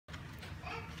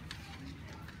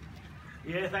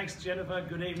Yeah, thanks Jennifer.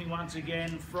 Good evening once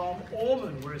again from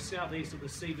Ormond. We're southeast of the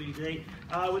CBD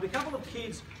with a couple of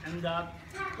kids, and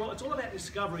well, it's all about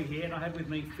discovery here, and I have with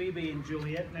me Phoebe and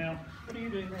Juliet. Now, what are you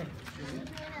doing there, Juliet?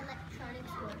 I'm doing an electronics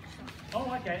workshop.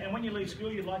 Oh, okay. And when you leave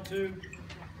school, you'd like to?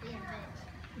 Be a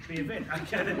vet. Be a vet.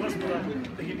 Okay, that wasn't what I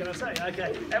think you're going to say.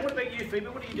 Okay. And what about you, Phoebe?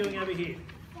 What are you doing over here?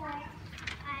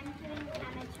 I'm doing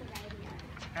amateur radio.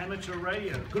 Amateur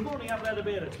radio. Good morning, up out of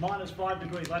bed. It's -5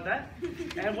 degrees, like that.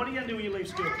 And what are you going to do when you leave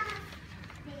school?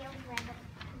 Be a weather.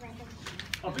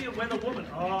 I'll be a weather woman.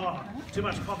 Oh, too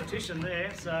much competition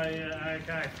there. So,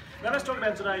 okay. Now let's talk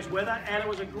about today's weather. And it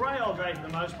was a grey old day for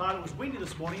the most part. It was windy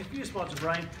this morning, a few spots of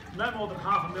rain, no more than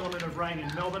 ½ a millimetre of rain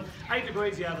in Melbourne, 8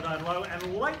 degrees the overnight low,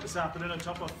 and late this afternoon a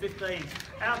top of 15.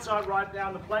 Outside right now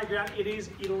on the playground, it is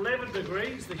 11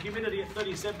 degrees, the humidity at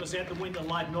 37%, the wind a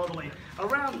light northerly.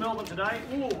 Around Melbourne today,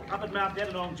 up at Mount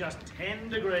Dandenong, just 10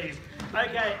 degrees.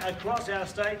 Okay, across our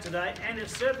state today, and it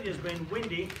certainly has been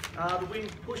windy, the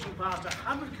wind pushing past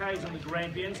 100 k's on the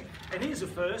Grampians, and here's the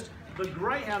first. The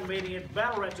Greyhound meeting at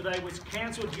Ballarat today was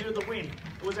cancelled due to the wind.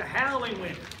 It was a howling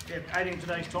wind, 18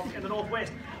 today's top in the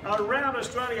northwest. Around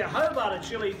Australia, Hobart and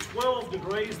Chile, 12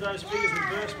 degrees. Those figures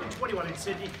reversed for 21 in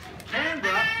Sydney.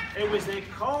 Canberra, it was their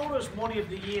coldest morning of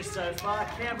the year so far.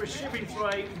 Canberra shipping through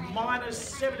a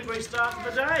 -7 degree start to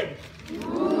the day.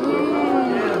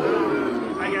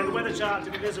 Okay, the weather chart,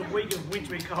 there's a week of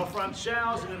wintry cold front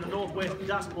showers, and in the northwest,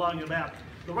 dust blowing about.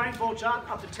 The rainfall chart,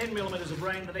 up to 10 millimetres of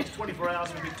rain the next 24 hours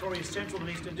for Victoria's central and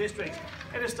eastern districts.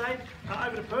 Interstate,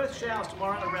 over to Perth, showers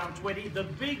tomorrow around 20. The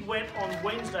big wet on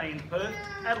Wednesday in Perth.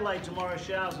 Adelaide tomorrow,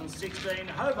 showers on 16.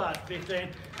 Hobart 15.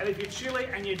 And if you're chilly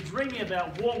and you're dreaming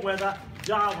about warm weather,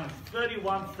 Darwin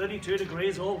 31, 32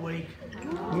 degrees all week.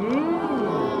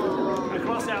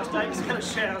 Across our state, scattered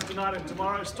showers tonight and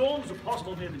tomorrow. Storms are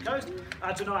possible near the coast.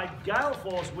 Tonight, gale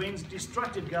force winds,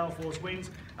 destructive gale force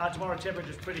winds. Tomorrow,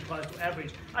 temperatures pretty close to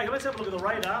average. Okay, let's have a look at the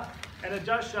radar. And it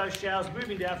does show showers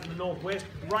moving down from the northwest.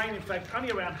 Rain, in fact,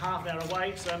 only around ½ hour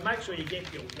away, so make sure you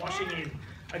get your washing in.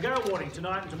 A gale warning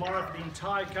tonight and tomorrow for the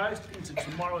entire coast. Into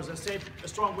tomorrow, as I said, a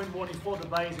strong wind warning for the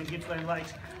bays and Gippsland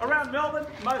Lakes. Around Melbourne,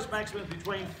 most maximums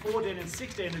between 14 and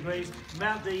 16 degrees.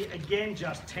 Mount D, again,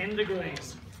 just 10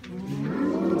 degrees.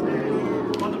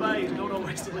 On the bays,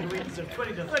 north-northwesterly winds of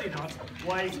 20 to 30 knots,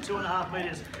 waves 2.5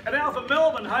 metres. And now for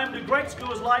Melbourne, home to great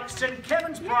schools like St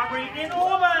Kevin's Primary in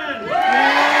Ormond.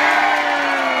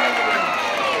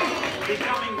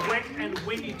 Becoming wet and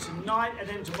windy tonight, and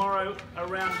then tomorrow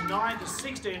around 9 to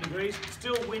 16 degrees.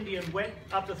 Still windy and wet,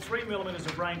 up to 3 millimetres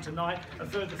of rain tonight, a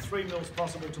further 3 mils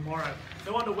possible tomorrow.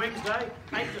 Now on to Wednesday,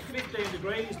 8 to 15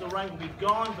 degrees. The rain will be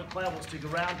gone, but cloud will stick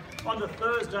around. On to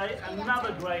Thursday,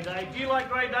 another grey day. Do you like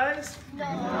grey days? No.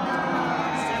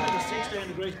 7 to 16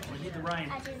 degrees. We need the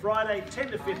rain. Friday,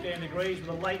 10 to 15 degrees with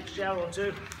a late shower or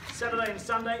two. Saturday and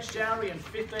Sunday, showery and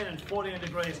 15 and 14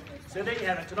 degrees. So there you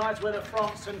have it. Tonight's weather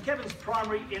from St Kevin's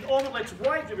Primary in Ormond. Let's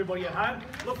wave to everybody at home.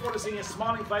 Look forward to seeing your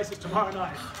smiling faces tomorrow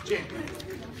night. Cheers.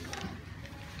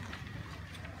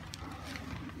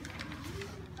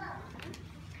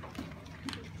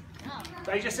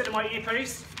 They just said in my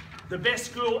earpiece, the best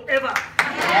school ever.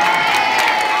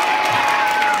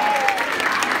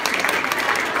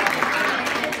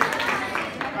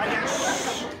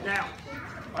 Now,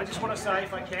 I just want to say,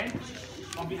 if I can,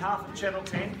 on behalf of Channel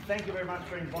 10, thank you very much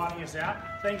for inviting us out.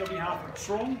 Thank you on behalf of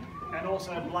Trung and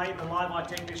also Blade, the live eye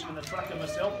technician, and the truck and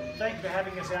myself. Thank you for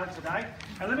having us out today.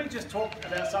 And let me just talk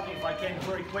about something, if I can,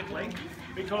 very quickly,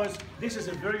 because this is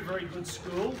a very, very good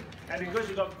school, and because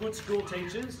you've got good school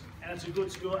teachers, and it's a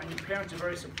good school, and your parents are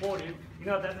very supportive, you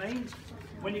know what that means?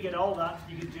 When you get older,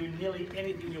 you can do nearly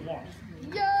anything you want.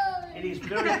 It is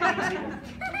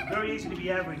very easy to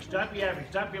be average. Don't be average.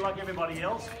 Don't be like everybody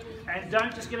else. And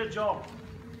don't just get a job.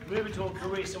 Move into a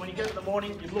career. So when you get up in the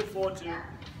morning, you look forward to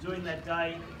doing that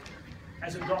day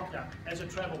as a doctor, as a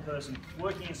travel person,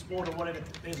 working in sport or whatever.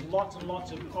 There's lots and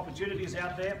lots of opportunities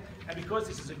out there. And because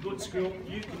this is a good school,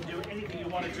 you can do anything you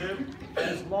want to do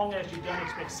as long as you don't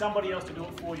expect somebody else to do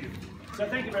it for you. So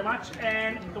thank you very much.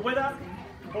 And the weather,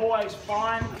 always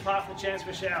fine, apart from the chance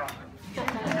for a shower. There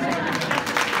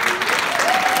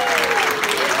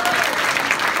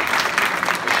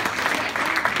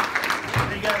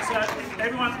you go. So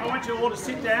everyone, I want you all to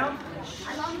sit down.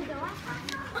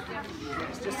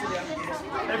 Yes, just sit down. Yes.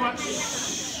 Everyone,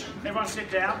 shh. Everyone sit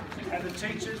down, and the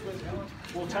teachers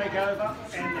will take over,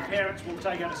 and the parents will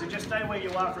take over. So just stay where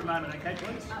you are for a moment, okay,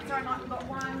 please? Sorry, Mike, we've got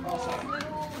one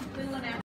little announcement.